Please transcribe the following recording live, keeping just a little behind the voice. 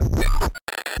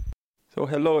So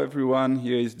hello everyone,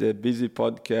 here is the Busy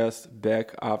Podcast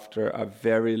back after a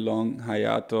very long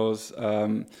hiatus.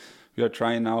 We are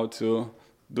trying now to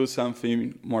do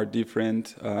something more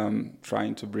different,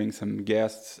 trying to bring some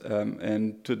guests.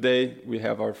 And today we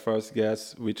have our first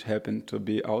guest, which happened to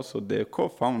be also the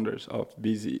co-founders of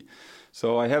Busy.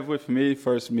 So I have with me,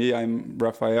 I'm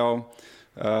Rafael,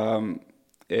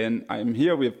 and I'm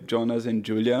here with Jonas and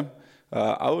Julia.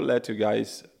 I will let you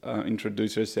guys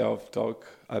introduce yourself, talk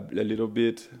a little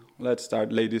bit. Let's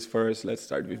start, ladies first. Let's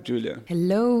start with Julia.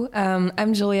 Hello,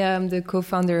 I'm Julia. I'm the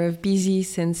co-founder of Busy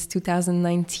since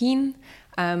 2019.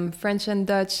 I'm French and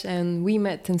Dutch, and we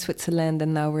met in Switzerland,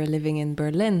 and now we're living in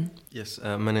Berlin. Yes,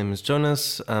 my name is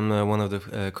Jonas. I'm one of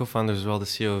the co-founders as well, the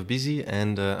CEO of Busy,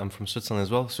 and I'm from Switzerland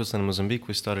as well, Switzerland and Mozambique.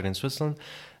 We started in Switzerland,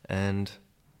 and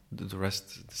the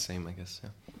rest the same, I guess, yeah.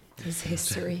 It's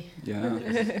history. Yeah.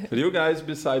 But you guys,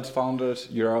 besides founders,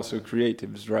 you're also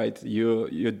creatives, right?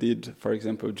 You did, for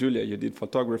example, Julia, you did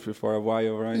photography for a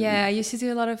while, right? Yeah, I used to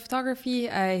do a lot of photography.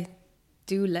 I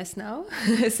do less now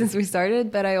since we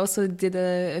started, but I also did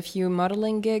a few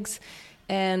modeling gigs,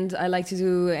 and I like to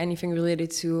do anything related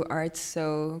to art,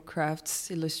 so crafts,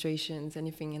 illustrations,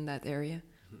 anything in that area.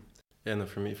 Yeah, no,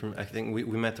 for me, I think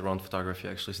we met around photography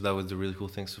actually, so that was the really cool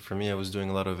thing. So for me, I was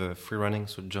doing a lot of free running,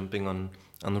 so jumping on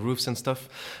the roofs and stuff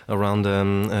around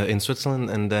in Switzerland,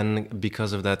 and then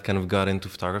because of that, kind of got into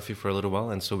photography for a little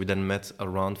while, and so we then met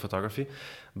around photography.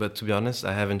 But to be honest,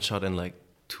 I haven't shot in like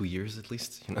 2 years at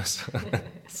least, you know.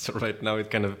 So right now it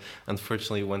kind of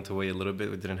unfortunately went away a little bit.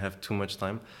 We didn't have too much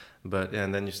time, but yeah,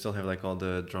 and then you still have like all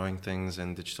the drawing things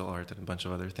and digital art and a bunch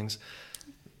of other things.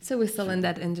 So we're still in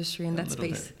that industry, in that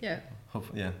space. Bit. Yeah.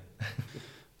 Hopefully, yeah.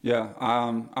 Yeah,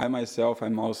 I myself,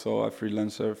 I'm also a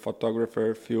freelancer,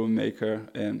 photographer, filmmaker,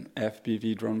 and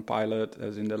FPV drone pilot,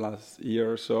 as in the last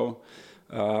year or so,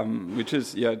 which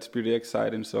is, it's pretty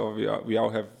exciting. So we all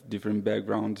have different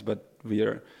backgrounds, but we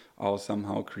are all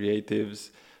somehow creatives.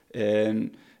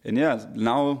 And yeah,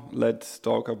 now let's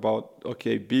talk about,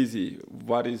 Busy.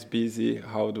 What is Busy?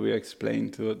 How do we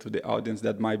explain to the audience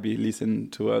that might be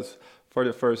listening to us for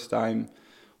the first time?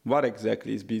 What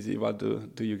exactly is Busy? What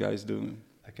do you guys do?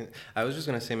 I was just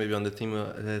going to say maybe on the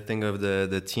thing of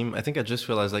the team, I think I just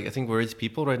realized, I think we're 8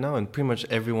 people right now, and pretty much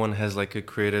everyone has like a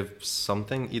creative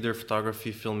something, either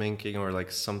photography, filmmaking, or like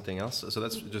something else. So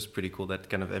that's just pretty cool that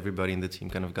kind of everybody in the team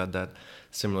kind of got that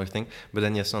similar thing. But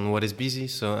then yes, on what is Busy?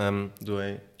 So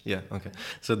yeah, okay.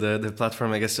 So the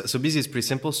platform, I guess, so Busy is pretty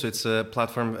simple. So it's a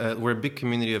platform, we're a big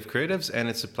community of creatives, and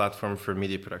it's a platform for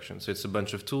media production. So it's a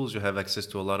bunch of tools. You have access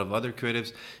to a lot of other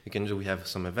creatives. We have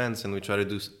some events, and we try to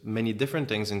do many different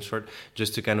things, in short,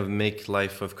 just to kind of make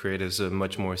life of creatives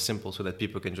much more simple, so that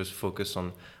people can just focus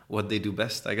on what they do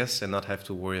best, I guess, and not have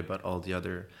to worry about all the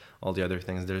other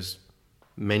things. There's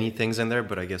many things in there,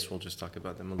 but I guess we'll just talk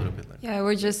about them a little bit later. Yeah,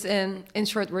 we're just, in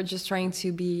short, we're just trying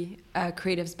to be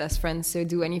creatives' best friends. So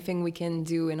do anything we can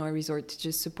do in our resort to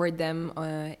just support them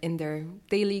in their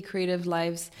daily creative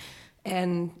lives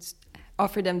and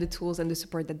offer them the tools and the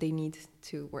support that they need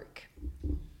to work.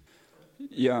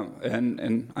 Yeah,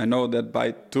 and I know that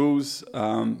by tools,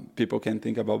 people can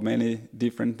think about many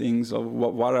different things. Of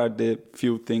what are the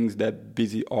few things that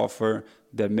Busy offer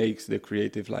that makes the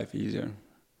creative life easier?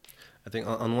 I think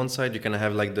on one side, you kind of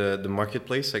have like the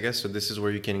marketplace, I guess. So this is where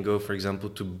you can go, for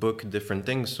example, to book different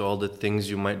things. So all the things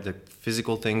the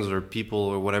physical things or people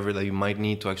or whatever that you might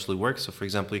need to actually work. So for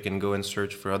example, you can go and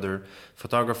search for other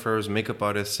photographers, makeup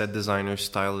artists, set designers,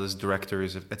 stylists,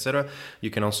 directors, etc.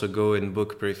 You can also go and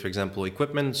book, for example,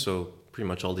 equipment. So pretty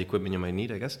much all the equipment you might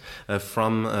need, I guess,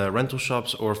 from rental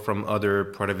shops or from other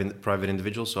private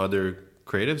individuals, so other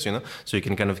creatives, you know, so you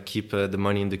can kind of keep the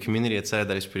money in the community, etc.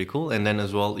 That is pretty cool. And then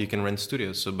as well, you can rent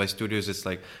studios. So by studios, it's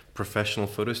like professional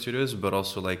photo studios, but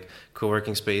also like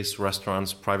co-working space,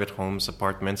 restaurants, private homes,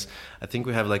 apartments. I think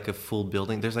we have like a full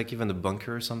building. There's like even a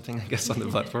bunker or something, I guess, on the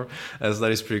platform. So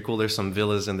that is pretty cool. There's some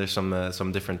villas and there's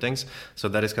some different things. So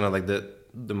that is kind of like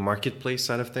the marketplace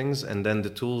side of things. And then the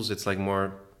tools, it's like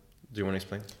more. Do you want to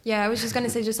explain? Yeah, I was just going to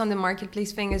say, just on the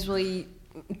marketplace thing is really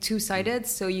two-sided.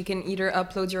 So you can either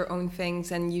upload your own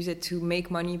things and use it to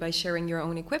make money by sharing your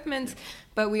own equipment,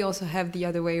 but we also have the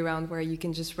other way around, where you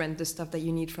can just rent the stuff that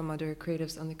you need from other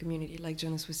creatives on the community, like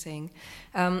Jonas was saying.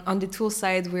 On the tool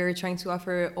side, we're trying to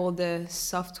offer all the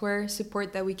software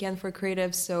support that we can for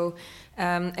creatives. So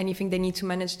anything they need to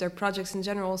manage their projects in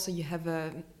general. So you have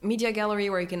a media gallery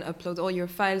where you can upload all your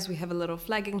files. We have a little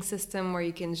flagging system where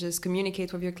you can just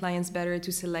communicate with your clients better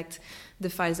to select the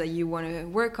files that you want to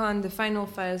work on, the final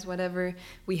files, whatever.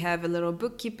 We have a little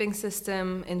bookkeeping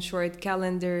system, in short,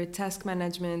 calendar, task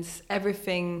management,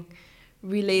 everything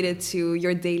related to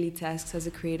your daily tasks as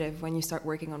a creative when you start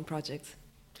working on projects.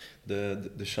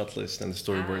 The shot list and the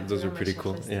storyboard, those are pretty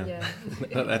cool. List, yeah.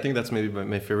 I think that's maybe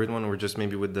my favorite one, or just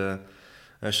maybe with the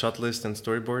shot list and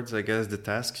storyboards, I guess, the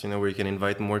tasks, where you can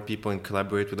invite more people and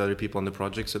collaborate with other people on the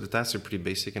project. So the tasks are pretty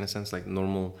basic in a sense, like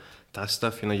normal task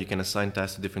stuff. You can assign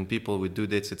tasks to different people with due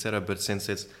dates, etc. But since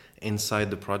it's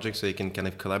inside the project, so you can kind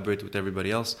of collaborate with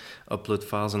everybody else, upload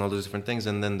files and all those different things.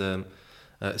 And then the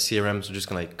CRM, so just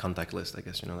kind of like contact list, I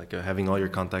guess, having all your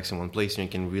contacts in one place, and you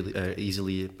can really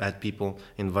easily add people,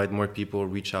 invite more people,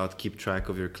 reach out, keep track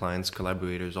of your clients,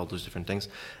 collaborators, all those different things.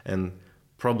 And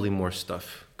probably more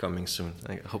stuff coming soon.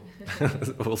 I hope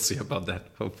we'll see about that,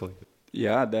 hopefully.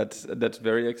 Yeah, that's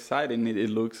very exciting.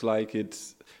 It looks like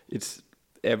it's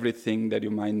everything that you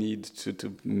might need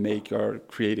to make your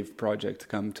creative project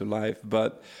come to life.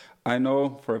 But I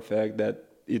know for a fact that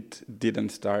it didn't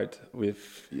start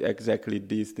with exactly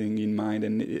this thing in mind,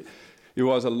 and it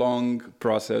was a long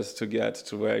process to get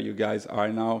to where you guys are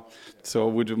now. So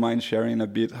would you mind sharing a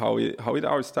bit how it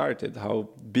all started, how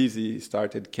Busy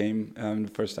started, came,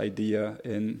 the first idea?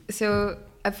 So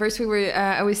at first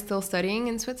I was still studying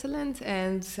in Switzerland,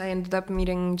 and I ended up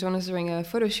meeting Jonas during a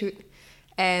photo shoot.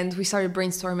 And we started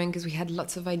brainstorming because we had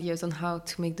lots of ideas on how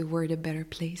to make the world a better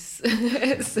place.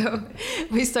 So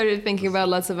we started thinking about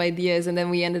lots of ideas, and then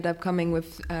we ended up coming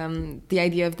with the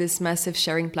idea of this massive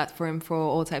sharing platform for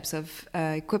all types of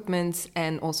equipment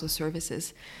and also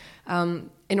services.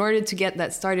 In order to get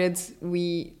that started,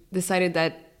 we decided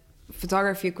that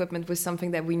photography equipment was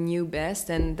something that we knew best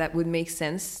and that would make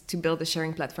sense to build a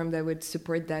sharing platform that would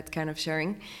support that kind of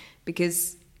sharing,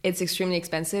 because it's extremely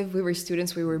expensive. We were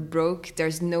students, we were broke.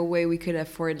 There's no way we could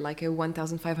afford like a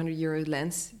 1,500 euro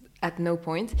lens at no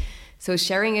point. So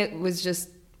sharing it was just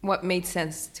what made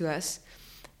sense to us.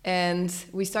 And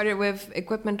we started with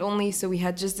equipment only. So we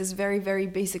had just this very, very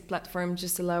basic platform,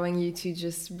 just allowing you to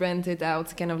just rent it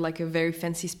out, kind of like a very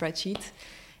fancy spreadsheet.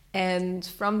 And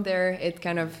from there, it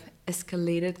kind of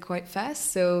escalated quite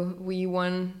fast. So we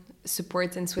won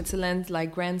support in Switzerland,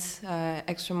 like grants,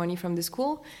 extra money from the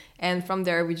school. And from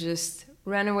there, we just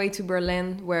ran away to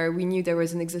Berlin, where we knew there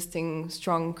was an existing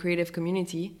strong creative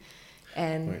community.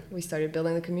 And we started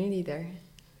building the community there.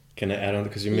 Can I add on?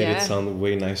 Because you made it sound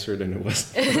way nicer than it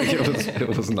was. It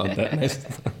was not that nice.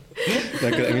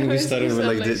 We started with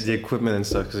like the equipment and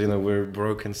stuff, because we're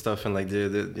broke and stuff, and like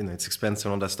the it's expensive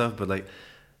and all that stuff. But like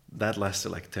that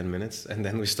lasted like 10 minutes, and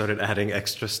then we started adding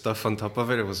extra stuff on top of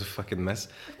it. It was a fucking mess.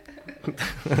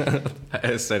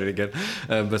 I said it again,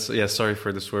 but so, yeah, sorry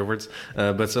for the swear words.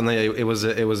 But so no, it was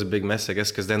a big mess, I guess,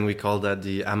 because then we called that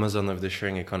the Amazon of the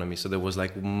sharing economy. So there was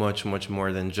like much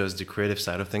more than just the creative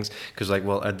side of things. Because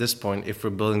at this point, if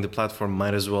we're building the platform,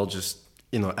 might as well just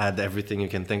add everything you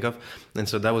can think of. And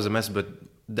so that was a mess, but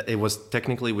it was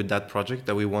technically with that project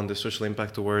that we won the Social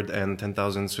Impact Award and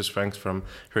 10,000 Swiss francs from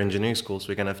her engineering school. So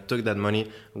we kind of took that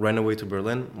money, ran away to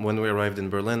Berlin. When we arrived in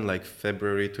Berlin, like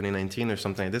February 2019 or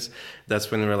something like this, that's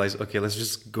when we realized, okay, let's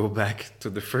just go back to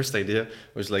the first idea,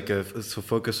 which was like to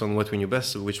focus on what we knew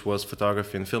best, which was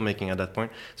photography and filmmaking at that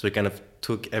point. So we kind of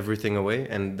took everything away,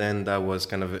 and then that was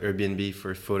kind of Airbnb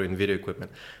for photo and video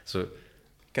equipment. So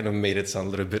kind of made it sound a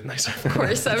little bit nicer. Of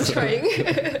course, I'm trying.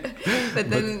 But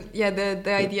then,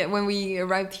 the idea, when we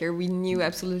arrived here, we knew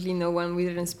absolutely no one. We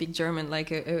didn't speak German.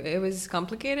 Like, it was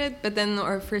complicated. But then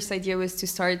our first idea was to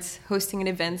start hosting an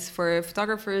event for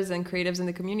photographers and creatives in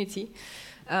the community.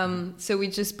 So we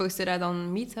just posted that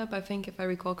on Meetup, I think, if I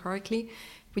recall correctly.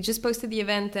 We just posted the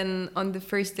event, and on the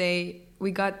first day,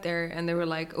 we got there, and there were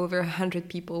like over 100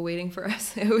 people waiting for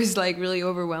us. It was like really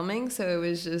overwhelming. So it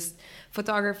was just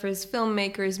photographers,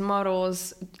 filmmakers,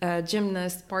 models,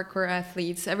 gymnasts, parkour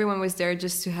athletes. Everyone was there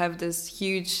just to have this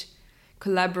huge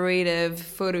collaborative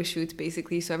photo shoot,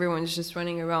 basically. So everyone's just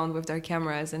running around with their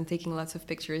cameras and taking lots of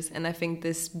pictures. And I think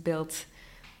this built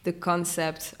the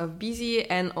concept of Busy,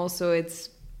 and also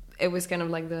it was kind of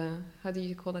like how do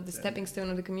you call that? The stepping stone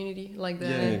of the community? Like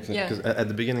exactly. Because at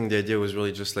the beginning, the idea was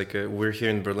really just like, we're here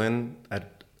in Berlin. I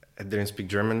didn't speak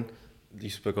German.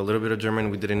 You spoke a little bit of German.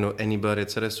 We didn't know anybody,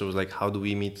 etc. So it was like, how do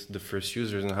we meet the first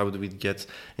users, and how do we get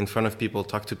in front of people,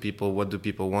 talk to people? What do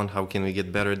people want? How can we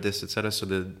get better at this, etc. So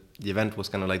the event was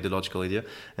kind of like the logical idea.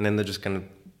 And then they just kind of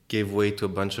gave way to a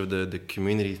bunch of the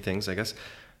community things, I guess.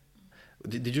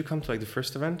 Did you come to like the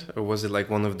first event, or was it like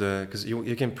one of the? Because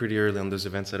you came pretty early on those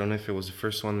events. I don't know if it was the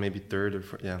first one, maybe third or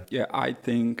fourth. Yeah, I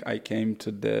think I came to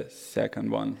the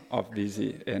second one of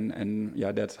Busy, and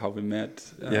that's how we met.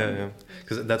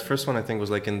 Because that first one I think was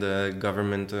like in the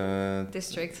government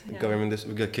district.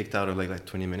 We got kicked out of like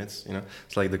 20 minutes.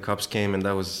 It's like the cops came, and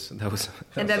that was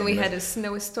And then we had a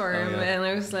snowstorm, Oh, yeah. and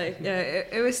I was like, yeah,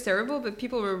 it was terrible, but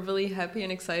people were really happy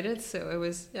and excited. So it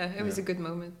was, it was a good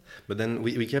moment. But then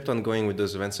we kept on going with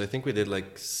those events. So I think we did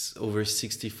like over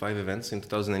 65 events in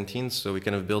 2019. So we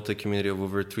kind of built a community of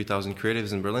over 3,000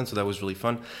 creatives in Berlin. So that was really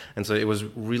fun. And so it was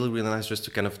really, really nice just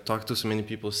to kind of talk to so many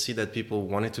people, see that people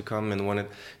wanted to come and wanted,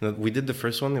 we did the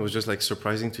first one. It was just like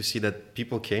surprising to see that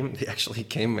people came. They actually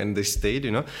came and they stayed,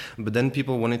 But then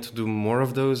people wanted to do more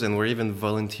of those, and were even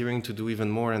volunteering to do even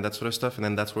more and that sort of stuff. And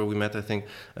then that's where we met, I think,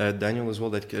 Daniel as well,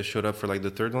 that showed up for like the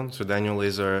third one. So Daniel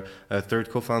is our third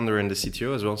co-founder and the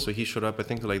CTO as well. So he showed up, I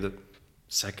think, to like the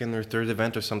second or third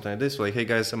event or something like this. So like, hey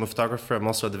guys, I'm a photographer, I'm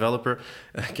also a developer.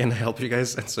 Can I help you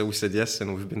guys? And so we said yes,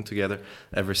 and we've been together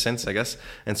ever since, I guess.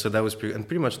 And so that was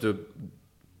pretty much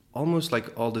almost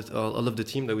like all of the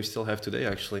team that we still have today,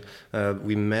 actually.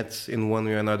 We met in one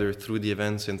way or another through the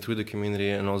events and through the community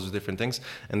and all those different things.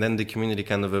 And then the community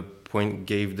kind of a point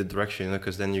gave the direction,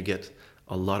 because then you get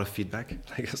a lot of feedback,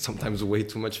 like sometimes way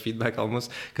too much feedback almost,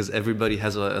 because everybody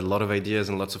has a lot of ideas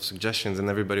and lots of suggestions, and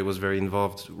everybody was very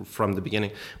involved from the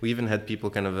beginning. We even had people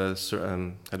kind of,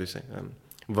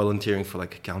 volunteering for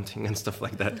like accounting and stuff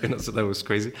like that, so that was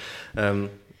crazy.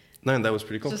 No, and that was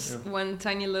pretty cool. Just one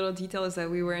tiny little detail is that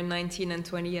we were 19 and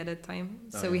 20 at a time,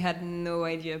 so we had no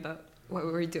idea about what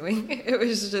we were doing. It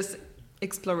was just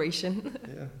exploration.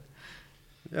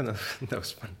 Yeah, no, that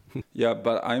was fun. Yeah,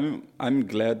 but I'm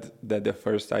glad that the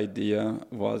first idea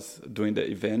was doing the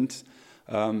event,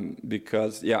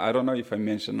 because I don't know if I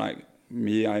mentioned, like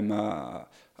me, I'm a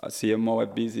CMO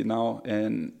at Busy now,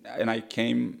 and I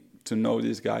came to know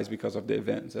these guys because of the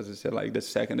events. As I said, like the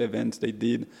second event they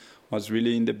did was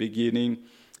really in the beginning,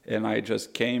 and I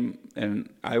just came, and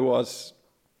I was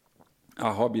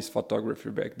a hobbyist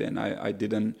photographer back then. I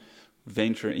didn't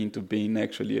venture into being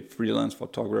actually a freelance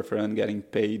photographer and getting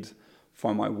paid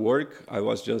for my work. I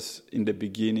was just in the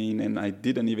beginning, and I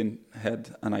didn't even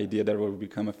had an idea that I would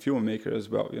become a filmmaker as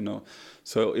well,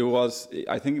 So it was,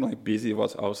 I think like Busy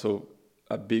was also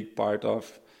a big part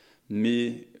of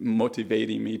me,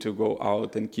 motivating me to go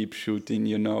out and keep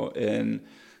shooting,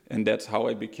 and that's how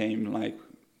I became like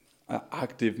an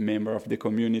active member of the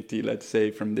community, let's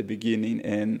say, from the beginning.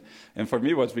 And for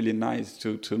me, it was really nice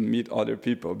to meet other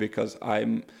people, because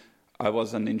I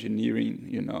was an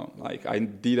engineering, like I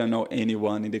didn't know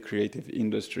anyone in the creative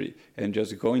industry, and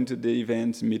just going to the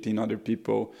events, meeting other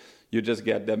people, you just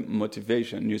get that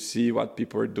motivation. You see what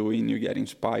people are doing, you get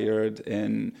inspired,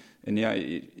 and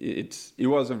it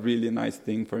was a really nice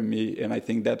thing for me. And I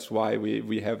think that's why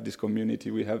we have this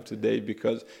community we have today,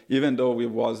 because even though we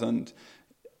wasn't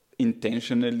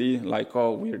intentionally like,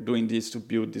 oh, we're doing this to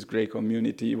build this great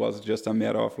community, it was just a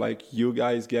matter of like you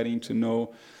guys getting to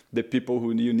know the people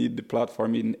who you need the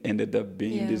platform, it ended up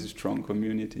being this strong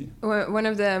community. One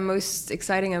of the most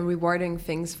exciting and rewarding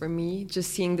things for me,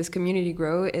 just seeing this community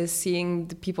grow, is seeing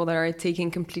the people that are taking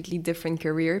completely different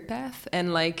career path.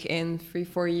 And like in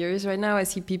 3-4 years right now, I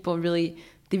see people really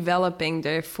developing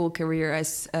their full career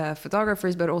as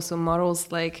photographers, but also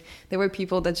models. Like there were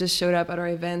people that just showed up at our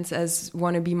events as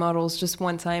wannabe models just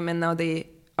one time, and now they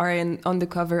are on the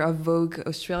cover of Vogue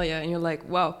Australia, and you're like,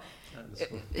 wow,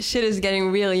 shit is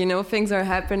getting real, things are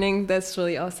happening. That's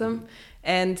really awesome.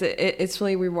 And it's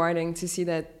really rewarding to see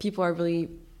that people are really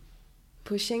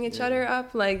pushing each other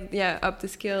up, up the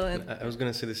scale. And I was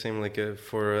gonna say the same, like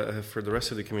for the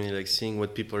rest of the community, like seeing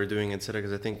what people are doing, etc.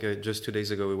 Because I think just 2 days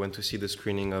ago we went to see the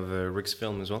screening of Rick's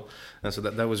film as well, and so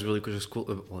that was really just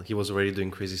cool. Well, he was already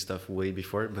doing crazy stuff way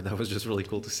before, but that was just really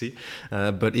cool to see.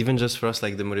 But even just for us,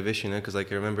 like the motivation, because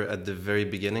like I remember at the very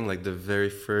beginning, like the very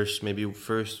first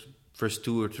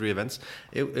 2 or 3 events,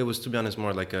 it was, to be honest,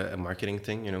 more like a marketing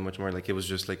thing, much more like it was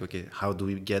just like, okay, how do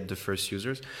we get the first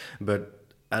users? But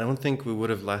I don't think we would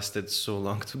have lasted so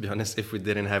long, to be honest, if we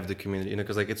didn't have the community,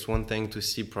 because like it's one thing to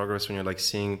see progress when you're like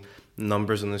seeing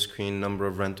numbers on the screen, number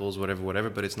of rentals, whatever,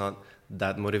 but it's not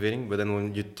that motivating. But then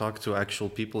when you talk to actual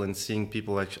people and seeing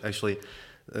people actually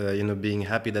being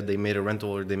happy that they made a rental,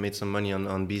 or they made some money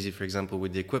on Busy, for example,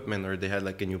 with the equipment, or they had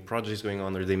like a new project going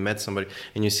on, or they met somebody,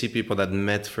 and you see people that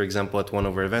met, for example, at one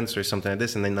of our events or something like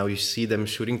this, and then now you see them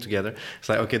shooting together. It's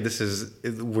like, okay,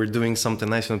 we're doing something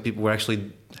nice, and people were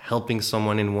actually helping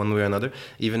someone in one way or another,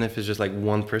 even if it's just like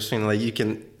one person, like you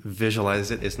can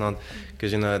visualize it. It's not,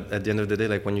 because at the end of the day,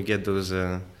 like when you get those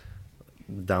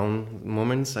down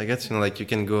moments, I guess, like you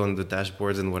can go on the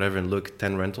dashboards and whatever and look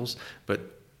 10 rentals,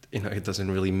 but it doesn't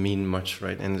really mean much,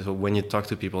 right? And so when you talk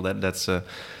to people, that's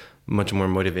much more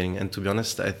motivating. And to be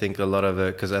honest, I think a lot of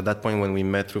because at that point when we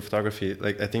met through photography,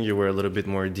 like I think you were a little bit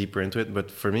more deeper into it, but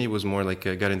for me it was more like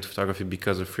I got into photography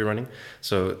because of free running.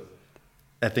 So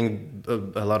I think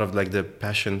a lot of like the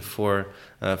passion for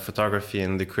photography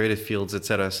and the creative fields,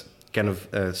 etc., kind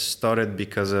of started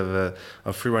because of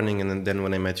free running, and then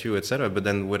when I met you, etc. But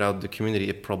then without the community,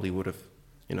 it probably would have,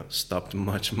 stopped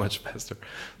much faster.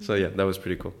 So yeah, that was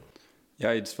pretty cool.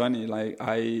 Yeah, it's funny. Like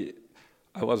I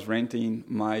was renting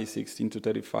my 16 to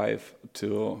 35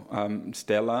 to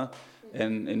Stella,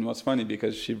 and it was funny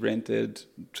because she rented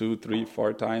 2, 3,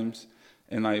 4 times,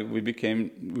 and we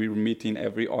were meeting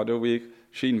every other week.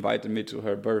 She invited me to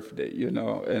her birthday,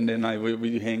 and then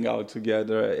we hang out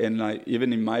together. And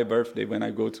even in my birthday, when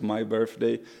I go to my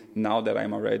birthday, now that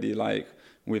I'm already like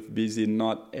with Busy,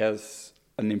 not as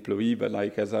an employee, but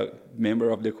like as a member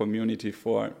of the community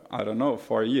for, I don't know,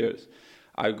 4 years.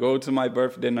 I go to my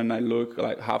birthday and I look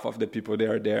like half of the people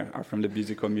there are from the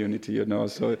Busy community,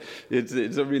 So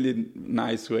it's a really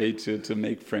nice way to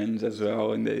make friends as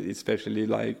well, and especially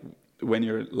like when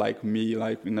you're like me,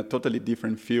 like in a totally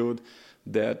different field,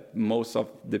 that most of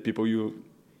the people you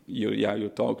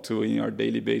talk to in your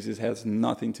daily basis has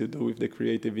nothing to do with the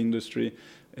creative industry,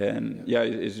 and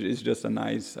it's just a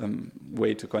nice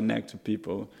way to connect to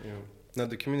people. Yeah. No,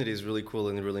 the community is really cool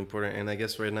and really important, and I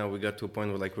guess right now we got to a point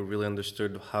where like we really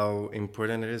understood how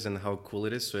important it is and how cool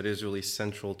it is. So it is really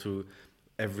central to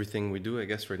everything we do, I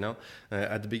guess, right now.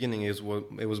 At the beginning, it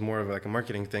was more of like a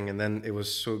marketing thing, and then it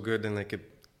was so good and like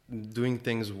doing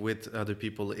things with other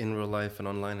people in real life and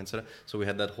online, etc. So we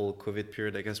had that whole COVID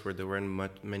period, I guess, where there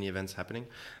weren't many events happening.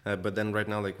 But then right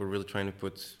now, like we're really trying to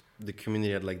put the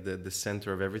community at like the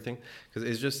center of everything, because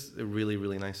it's just really,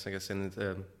 really nice, I guess. And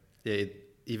it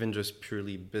even just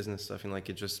purely business stuff, and like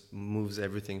it just moves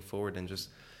everything forward, and just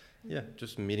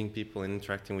meeting people and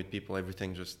interacting with people,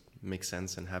 everything just makes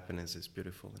sense, and happiness is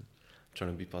beautiful. And I'm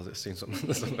trying to be positive, saying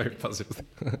something very positive.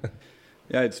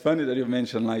 Yeah, it's funny that you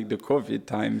mentioned like the COVID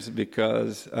times,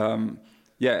 because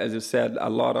as you said, a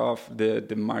lot of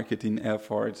the marketing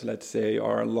efforts, let's say,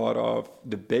 or a lot of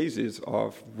the basis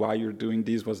of why you're doing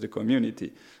this was the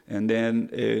community. And then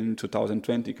in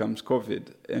 2020 comes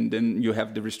COVID, and then you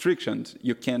have the restrictions.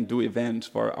 You can't do events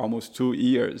for almost 2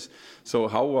 years. So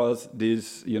how was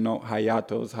this,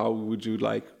 hiatus? How would you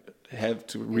like have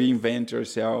to reinvent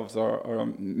yourselves or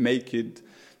make it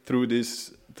through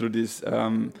this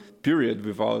period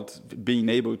without being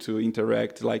able to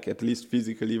interact, like at least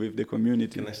physically, with the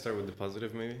community? Can I start with the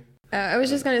positive, maybe? I was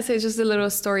just going to say just a little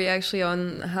story actually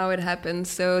on how it happened.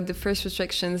 So the first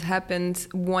restrictions happened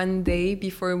one day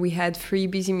before we had 3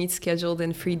 Busy Meets scheduled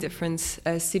in 3 different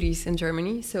cities in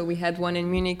Germany. So we had one in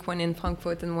Munich, one in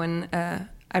Frankfurt, and one,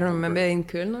 I don't remember, in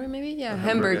Köln or maybe? Yeah,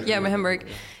 Hamburg. Yeah, Hamburg.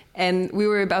 And we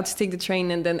were about to take the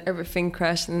train, and then everything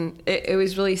crashed, and it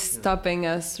was really stopping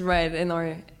us right in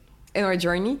our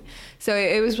journey. So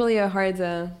it was really a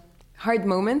hard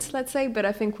moment, let's say. But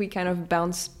I think we kind of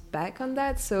bounced back on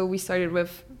that. So we started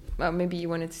with. Well, maybe you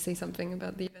wanted to say something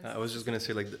about the events. I was just gonna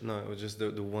say it was just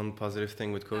the one positive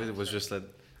thing with COVID. It was just that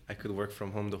I could work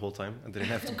from home the whole time. I didn't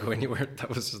have to go anywhere. That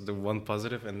was just the one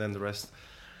positive, and then the rest.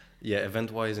 Yeah,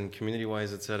 event-wise and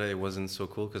community-wise, etc., it wasn't so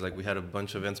cool, because like we had a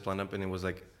bunch of events planned up, and it was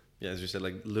like. Yeah, as you said,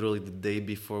 like literally the day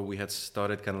before we had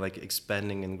started kind of like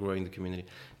expanding and growing the community,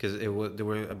 because there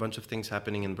were a bunch of things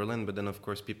happening in Berlin, but then of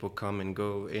course people come and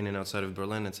go in and outside of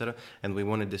Berlin, etc. And we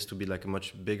wanted this to be like a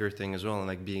much bigger thing as well, and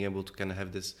like being able to kind of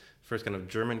have this first kind of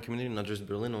German community, not just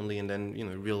Berlin only, and then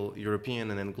real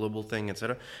European and then global thing,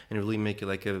 etc. And really make it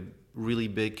like a really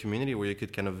big community where you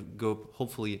could kind of go,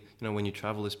 hopefully, when you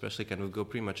travel especially, kind of go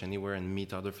pretty much anywhere and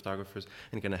meet other photographers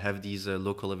and kind of have these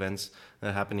local events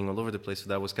happening all over the place. So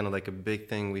that was kind of like a big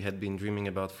thing we had been dreaming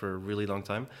about for a really long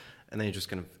time. And then it just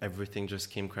kind of, everything just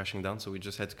came crashing down. So we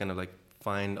just had to kind of like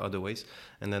find other ways.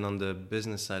 And then on the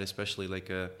business side, especially like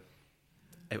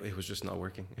it was just not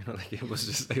working. Like it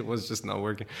was just not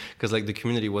working, because like the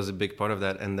community was a big part of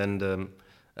that. And then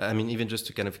even just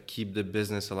to kind of keep the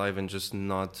business alive and just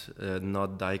not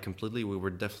die completely, we were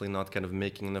definitely not kind of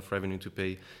making enough revenue to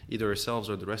pay either ourselves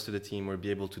or the rest of the team or be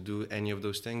able to do any of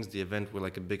those things. The event were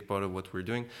like a big part of what we're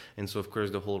doing. And so of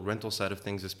course the whole rental side of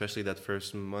things, especially that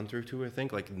first month or two, I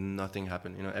think, like nothing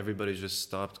happened. Everybody just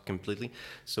stopped completely.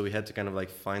 So we had to kind of like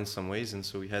find some ways. And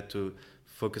so we had to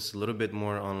focus a little bit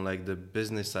more on like the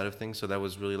business side of things. So that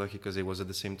was really lucky, because it was at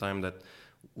the same time that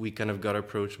we kind of got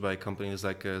approached by companies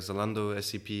like Zalando,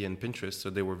 SCP, and Pinterest. So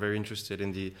they were very interested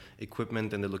in the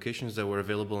equipment and the locations that were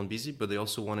available on Busy, but they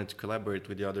also wanted to collaborate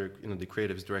with the other, the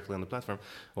creatives directly on the platform.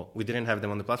 Well, we didn't have them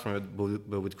on the platform,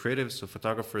 but with creatives, so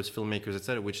photographers, filmmakers,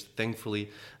 etc., which thankfully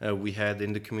we had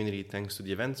in the community thanks to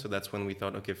the event. So that's when we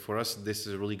thought, okay, for us, this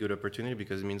is a really good opportunity,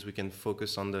 because it means we can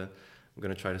focus on the. I'm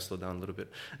going to try to slow down a little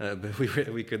bit, but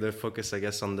we could focus, I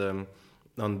guess, on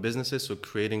on businesses, so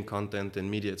creating content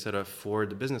and media, etc., for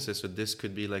the businesses. So this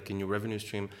could be like a new revenue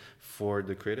stream for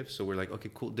the creatives. So we're like, okay,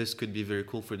 cool. This could be very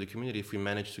cool for the community if we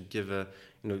manage to give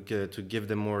to give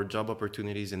them more job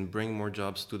opportunities and bring more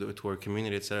jobs to our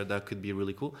community, etc. That could be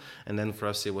really cool. And then for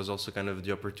us, it was also kind of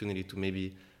the opportunity to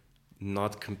maybe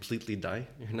not completely die,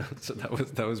 So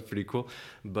that was pretty cool.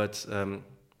 But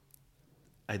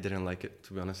I didn't like it,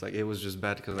 to be honest. Like, it was just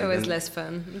bad because it was less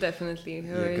fun, definitely.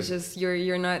 It's just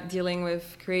you're not dealing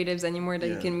with creatives anymore that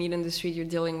you can meet in the street. You're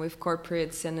dealing with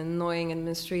corporates and annoying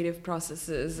administrative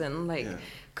processes and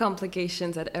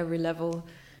complications at every level.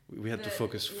 We had to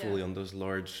focus fully on those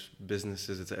large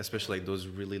businesses, especially like those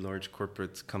really large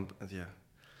corporate companies. Yeah.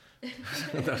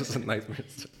 That was a nightmare.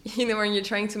 When you're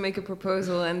trying to make a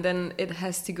proposal and then it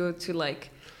has to go to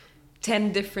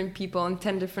 10 different people on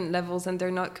 10 different levels and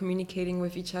they're not communicating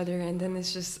with each other, and then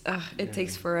it's just it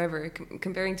takes forever.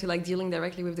 Comparing to dealing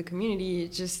directly with the community,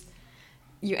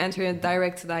 you enter a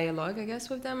direct dialogue, I guess,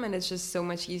 with them, and it's just so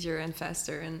much easier and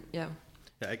faster. And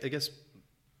I guess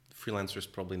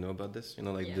freelancers probably know about this,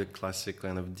 the classic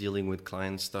kind of dealing with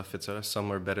client stuff, etc.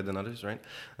 Some are better than others, right?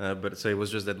 But so it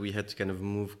was just that we had to kind of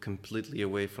move completely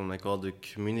away from all the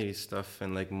community stuff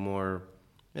and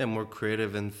more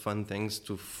creative and fun things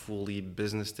to fully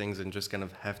business things, and just kind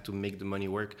of have to make the money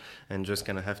work and just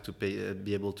kind of have to pay,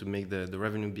 be able to make the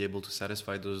revenue, be able to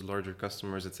satisfy those larger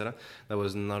customers, etc. That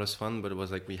was not as fun, but it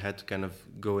was we had to kind of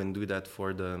go and do that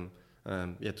for the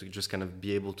to just kind of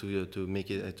be able to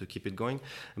make it, to keep it going.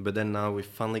 But then now we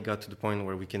finally got to the point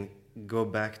where we can go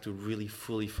back to really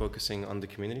fully focusing on the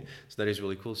community. So that is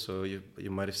really cool. So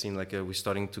you might have seen we're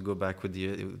starting to go back with the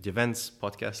events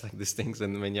podcast, these things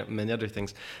and many other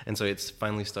things. And so it's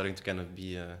finally starting to kind of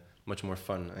be much more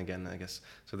fun again, I guess.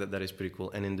 So that is pretty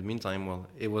cool. And in the meantime, well,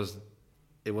 it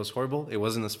was horrible. It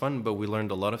wasn't as fun, but we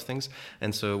learned a lot of things.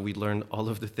 And so we learned all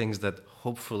of the things that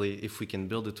hopefully, if we can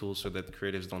build a tool so that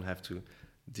creatives don't have to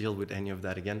deal with any of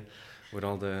that again, with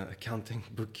all the accounting,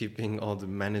 bookkeeping, all the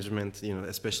management,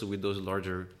 especially with those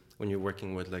larger, when you're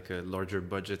working with larger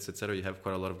budgets, etc., you have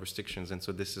quite a lot of restrictions. And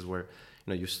so this is where,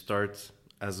 you start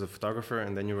as a photographer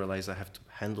and then you realize I have to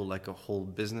handle a whole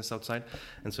business outside.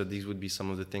 And so these would be some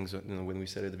of the things, when we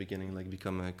said at the beginning,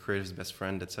 become a creative's best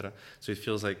friend, etc. So it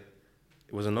feels like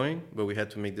it was annoying, but we had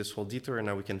to make this whole detour, and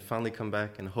now we can finally come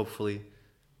back and hopefully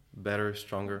better,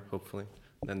 stronger, hopefully,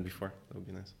 than before. That would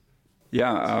be nice.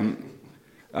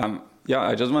 Yeah,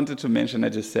 I just wanted to mention, I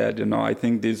just said, I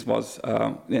think this was,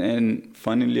 and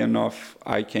funnily enough,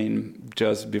 I came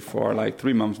just before,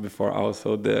 3 months before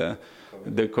also the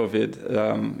COVID.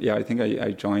 I think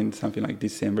I joined something like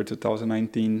December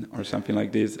 2019 or something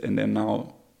like this, and then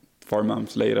now 4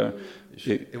 months later.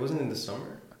 It wasn't in the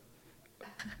summer?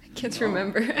 I can't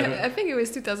remember. I think it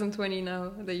was 2020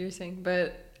 now that you're saying,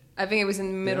 but I think it was in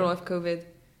the middle of COVID.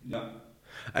 Yeah.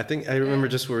 I think I remember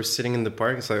just we were sitting in the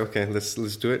park. It's okay, let's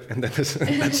do it, and then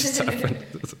that just happened.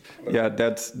 Yeah,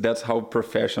 that's how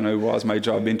professional it was. My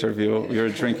job interview. We were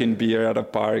drinking beer at a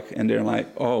park, and they're like,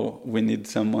 "Oh, we need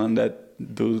someone that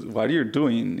does what you're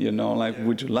doing.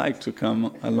 Would you like to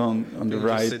come along on the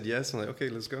ride?" I said yes. I'm like, okay,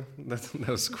 let's go. That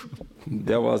was cool.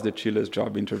 That was the chillest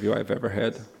job interview I've ever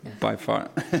had, by far.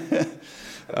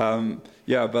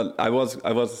 But I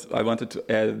wanted to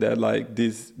add that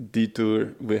this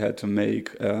detour we had to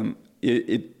make,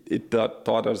 it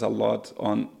taught us a lot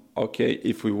on, okay,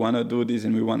 if we want to do this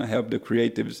and we want to help the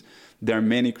creatives, there are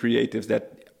many creatives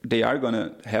that they are going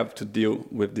to have to deal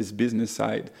with this business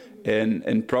side.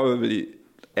 And probably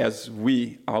as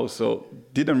we also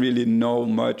didn't really know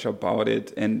much about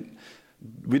it, and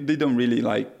we didn't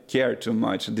really care too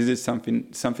much. This is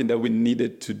something that we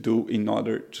needed to do in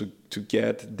order to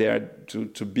get there,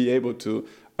 to be able to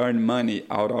earn money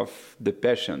out of the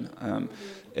passion.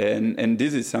 And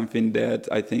this is something that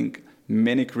I think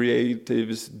many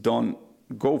creatives don't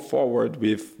go forward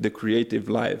with the creative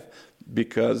life,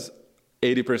 because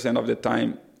 80% of the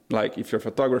time, if you're a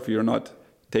photographer, you're not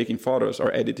taking photos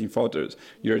or editing photos.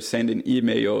 You're sending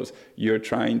emails, you're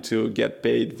trying to get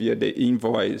paid via the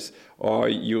invoice, or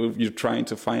you're trying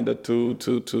to find a tool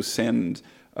to send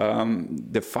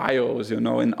the files,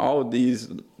 and all these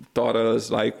taught us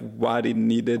what it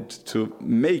needed to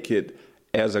make it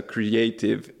as a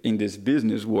creative in this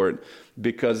business world.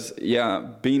 Because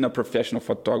being a professional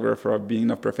photographer or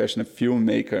being a professional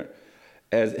filmmaker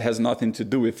has nothing to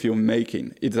do with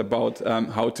filmmaking. It's about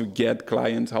how to get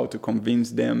clients, how to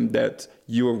convince them that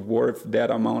you're worth that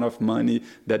amount of money,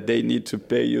 that they need to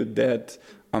pay you that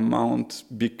amount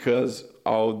because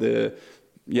all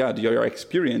your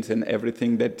experience and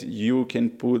everything that you can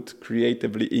put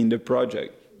creatively in the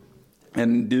project.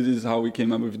 And this is how we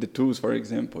came up with the tools, for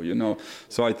example,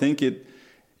 So I think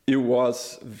it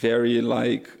was very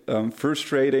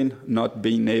frustrating not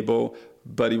being able,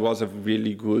 but it was a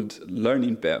really good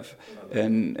learning path.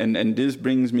 And this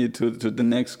brings me to the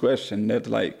next question, that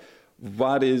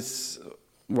what is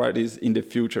in the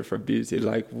future for Busy?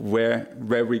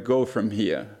 Where we go from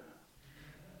here?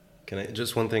 Can I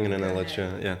just one thing and then I'll let you.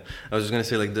 Yeah, I was just gonna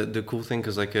say the cool thing,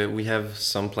 because we have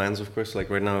some plans, of course.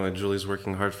 Right now, Julie's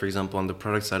working hard, for example, on the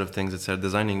product side of things, etc.,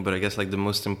 designing. But I guess the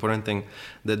most important thing,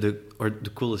 the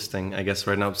coolest thing, I guess,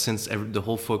 right now, since the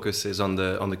whole focus is on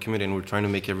the community, and we're trying to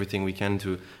make everything we can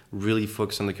to really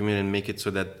focus on the community and make it so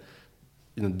that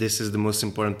this is the most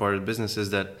important part of the business,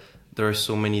 is that there are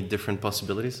so many different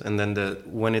possibilities, and then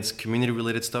when it's community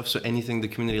related stuff, so anything the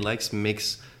community likes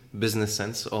makes business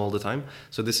sense all the time.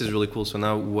 So this is really cool. So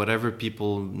now whatever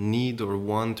people need or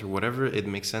want or whatever, it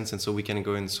makes sense, and so we can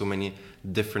go in so many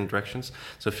different directions.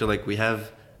 So I feel we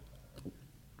have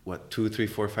 2, 3,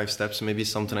 4, 5 steps, maybe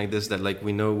something like this, that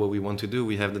we know what we want to do.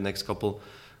 We have the next couple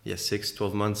 6,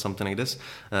 12 months, something like this,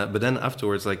 but then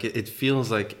afterwards it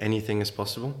feels like anything is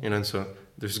possible, and so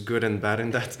there's good and bad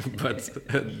in that, but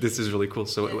this is really cool.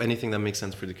 So anything that makes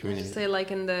sense for the community. Just say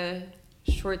in the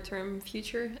short-term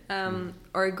future,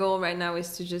 our goal right now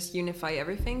is to just unify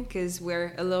everything, because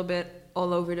we're a little bit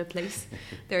all over the place.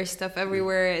 There's stuff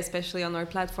everywhere, especially on our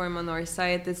platform, on our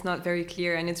site, that's not very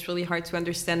clear, and it's really hard to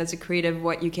understand as a creative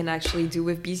what you can actually do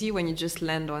with Busy when you just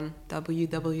land on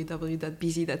www.busy.co.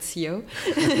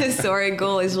 So our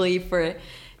goal is really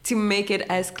to make it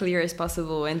as clear as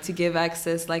possible and to give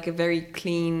access, a very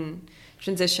clean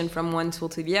transition from one tool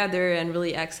to the other, and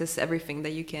really access everything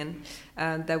that you can,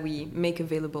 that we make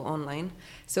available online.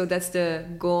 So that's the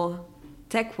goal,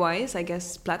 tech-wise, I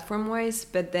guess, platform-wise,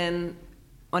 but then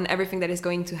on everything that is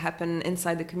going to happen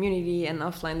inside the community and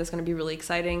offline, that's going to be really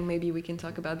exciting. Maybe we can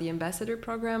talk about the ambassador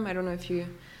program. I don't know if you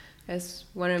guys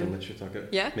want to... Can let you talk.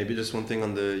 Yeah? Maybe just one thing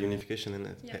on the unification,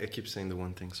 and I keep saying the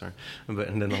one thing, sorry.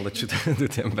 And then I'll let you do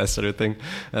the ambassador thing.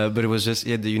 But it was just,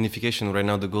 the unification. Right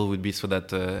now the goal would be so that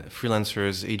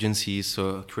freelancers, agencies,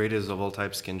 so creators of all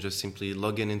types can just simply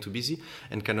log into Busy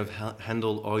and kind of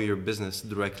handle all your business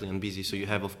directly on Busy. So you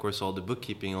have, of course, all the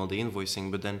bookkeeping, all the invoicing,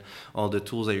 but then all the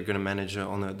tools that you're going to manage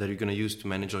that you're going to use to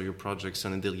manage all your projects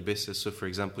on a daily basis. So for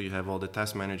example, you have all the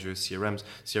task managers,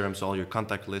 CRMs, all your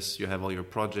contact lists, you have all your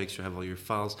projects, you have all your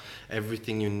files,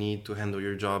 everything you need to handle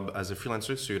your job as a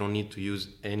freelancer. So you don't need to use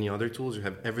any other tools. You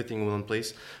have everything in one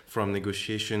place, from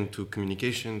negotiation to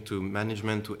communication to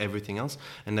management to everything else.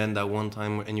 And then that one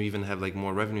time, and you even have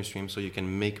more revenue streams, so you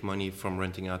can make money from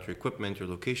renting out your equipment, your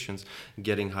locations,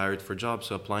 getting hired for jobs,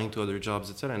 so applying to other jobs,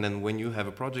 etc. And then when you have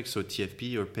a project, so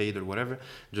TFP or paid or whatever,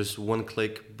 just one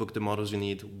click, book the models you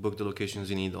need, book the locations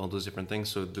you need, all those different things.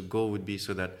 So the goal would be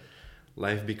so that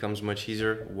life becomes much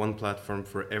easier, one platform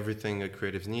for everything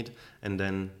creatives need, and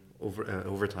then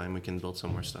over time we can build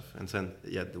some more stuff. And then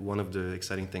one of the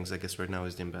exciting things I guess right now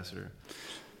is the ambassador.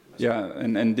 Yeah,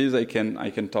 and this I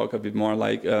can talk a bit more,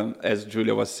 as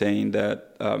Julia was saying,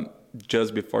 that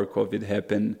just before COVID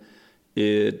happened,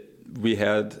 we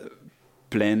had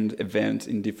planned events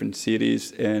in different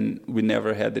cities, and we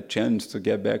never had the chance to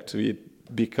get back to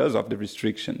it because of the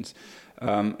restrictions.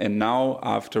 And now,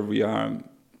 after we are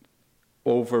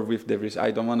over with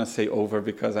I don't want to say over,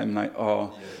 because I'm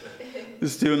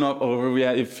it's still not over.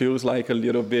 It feels like a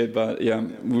little bit, but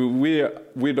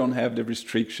we don't have the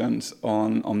restrictions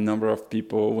on number of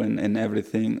people and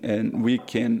everything, and we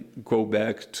can go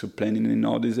back to planning in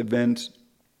all these events.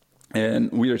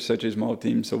 And we are such a small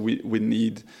team, so we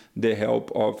need the help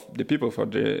of the people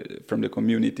from the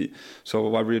community. So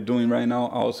what we're doing right now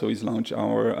also is launch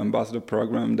our ambassador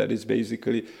program, that is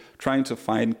basically trying to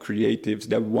find creatives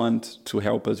that want to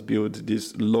help us build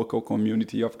this local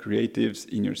community of creatives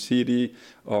in your city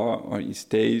or in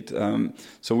state.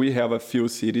 So we have a few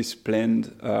cities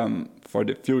planned for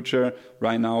the future.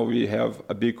 Right now we have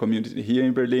a big community here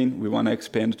in Berlin. We want to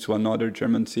expand to another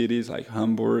German cities like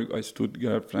Hamburg or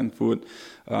Stuttgart, Frankfurt,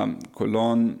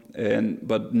 Cologne,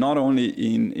 but not only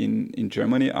in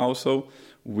Germany also.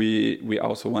 We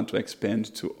also want to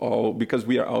expand to all, because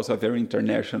we are also a very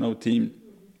international team.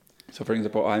 So for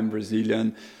example, I'm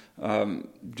Brazilian,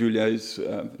 Julia is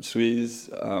Swiss,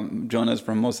 Jonas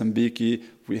from Mozambique,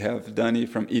 we have Dani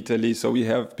from Italy, so we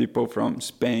have people from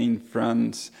Spain,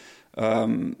 France,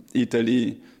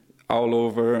 Italy, all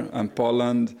over, and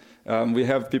Poland. We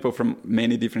have people from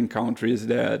many different countries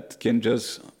that can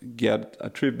just get a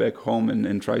trip back home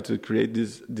and try to create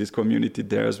this community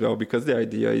there as well, because the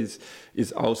idea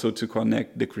is also to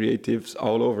connect the creatives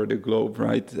all over the globe,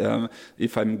 right?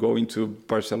 If I'm going to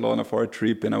Barcelona for a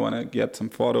trip and I want to get some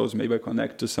photos, maybe I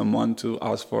connect to someone to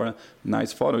ask for a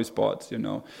nice photo spot, you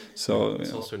know. So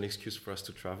it's also an excuse for us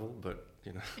to travel, but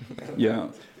you know. Yeah.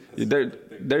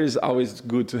 There is always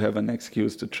good to have an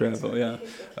excuse to travel, yeah.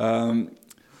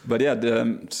 But yeah,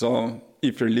 so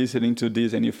if you're listening to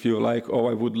this and you feel like, oh,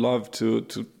 I would love to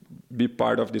be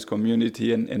part of this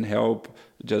community and help,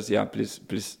 just, yeah, please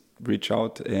reach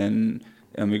out and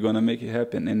we're going to make it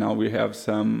happen. And now we have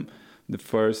the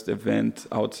first event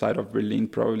outside of Berlin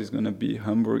probably is going to be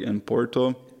Hamburg and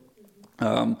Porto.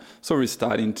 So we're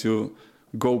starting to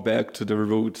go back to the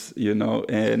roots, you know,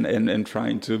 and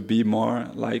trying to be more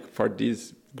like for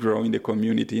this growing the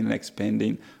community and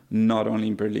expanding not only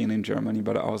in Berlin and Germany,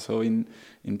 but also in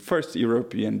first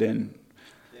Europe and then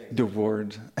the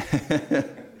world.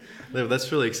 No,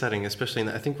 that's really exciting, especially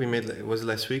I think we made, was it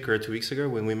last week or 2 weeks ago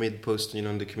when we made post, you know,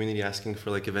 in the community asking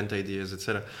for like event ideas,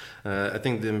 etc. I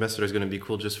think the ambassador is going to be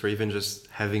cool just for even just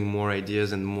having more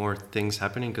ideas and more things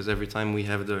happening, because every time we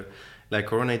have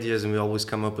our own ideas and we always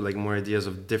come up with like more ideas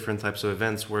of different types of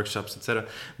events, workshops, etc.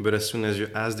 But as soon as you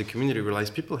ask the community, realize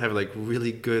people have like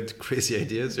really good, crazy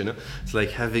ideas, you know. It's like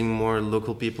having more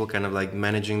local people kind of like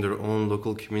managing their own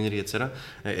local community, etc.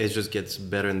 It just gets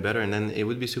better and better. And then it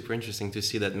would be super interesting to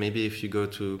see that maybe if you go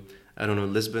to, I don't know,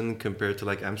 Lisbon compared to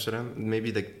like Amsterdam, maybe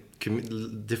the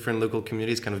different local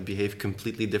communities kind of behave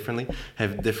completely differently,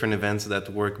 have different events that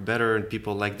work better and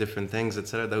people like different things,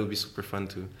 etc. That would be super fun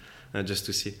to just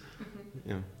to see.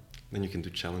 Yeah, then you can do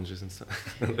challenges and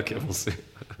stuff. Okay, we'll see.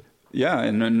 Yeah,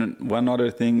 and then one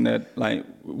other thing that, like,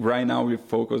 right now we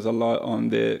focus a lot on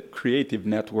the creative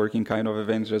networking kind of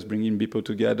events, just bringing people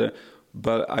together.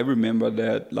 But I remember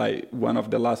that, like, one of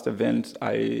the last events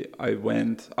I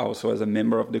went also as a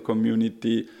member of the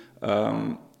community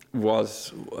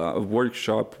was a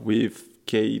workshop with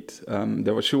Kate.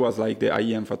 She was like the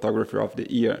IEM photographer of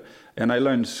the year. And I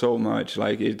learned so much.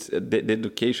 Like, it's the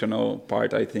educational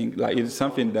part, I think. Like, it's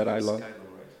something that I love. Skylum,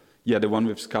 right? Yeah, the one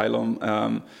with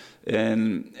Skylum.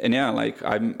 And yeah, like,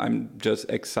 I'm just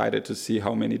excited to see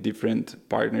how many different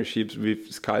partnerships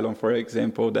with Skylum, for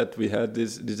example, that we had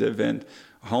this event.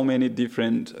 How many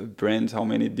different brands, how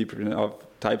many different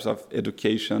types of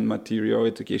education material,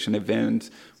 education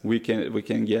events we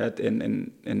can get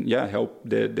and yeah, help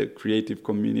the creative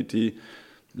community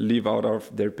live out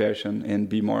of their passion and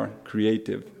be more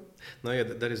creative. No, yeah,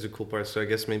 that is the cool part. So I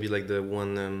guess maybe like the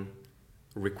one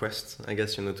request, I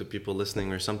guess, you know, to people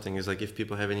listening or something is like if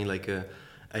people have any like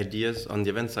ideas on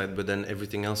the event side, but then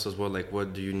everything else as well, like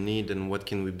what do you need and what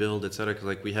can we build, etc. Because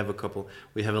like we have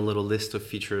a little list of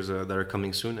features that are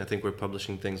coming soon. I think we're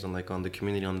publishing things on the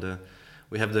community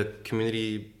we have the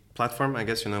community platform, I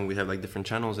guess, you know, we have like different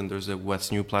channels and there's a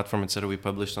What's New platform, etc. We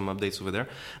publish some updates over there,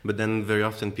 but then very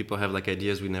often people have like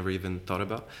ideas we never even thought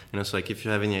about, you know. So like if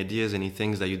you have any ideas, any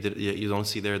things that you don't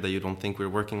see there that you don't think we're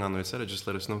working on, etc., just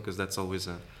let us know, because that's always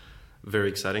very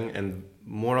exciting, and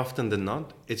more often than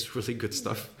not it's really good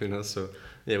stuff, you know. So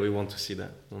yeah, we want to see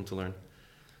that, want to learn.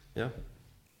 Yeah.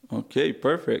 Okay,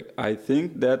 perfect. I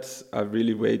think that's a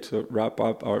really way to wrap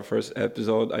up our first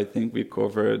episode. I think we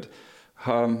covered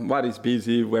what is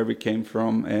Busy, where we came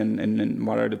from, and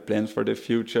what are the plans for the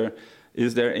future.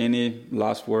 Is there any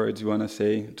last words you want to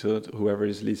say to whoever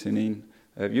is listening?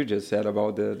 You just said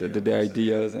about the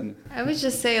ideas. And I would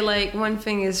just say, like, one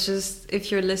thing is just, if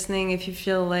you're listening, if you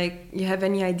feel like you have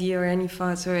any idea or any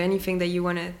thoughts or anything that you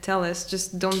want to tell us,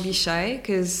 just don't be shy,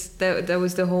 because that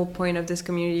was the whole point of this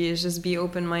community, is just be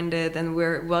open-minded, and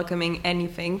we're welcoming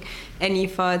anything, any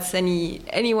thoughts,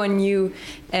 anyone new,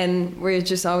 and we're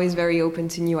just always very open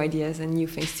to new ideas and new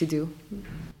things to do.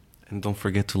 And don't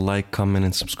forget to like, comment,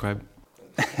 and subscribe.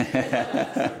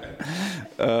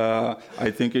 I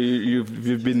think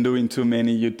you've been doing too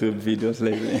many YouTube videos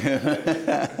lately.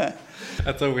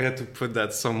 I thought we had to put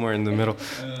that somewhere in the middle.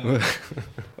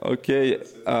 Okay,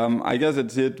 I guess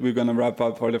that's it. We're going to wrap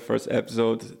up for the first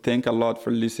episode. Thank a lot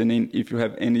for listening. If you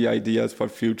have any ideas for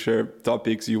future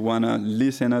topics you want to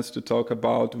listen us to talk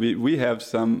about, we have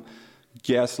some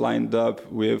guests lined up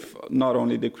with not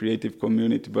only the creative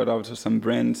community, but also some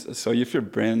brands. So if your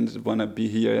brands want to be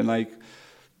here and like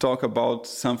talk about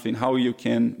something, how you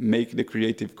can make the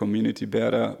creative community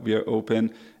better, we are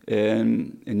open.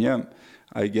 And yeah,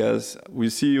 I guess we'll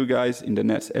see you guys in the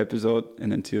next episode.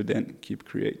 And until then, keep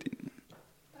creating.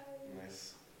 Bye.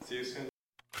 Nice. See you soon.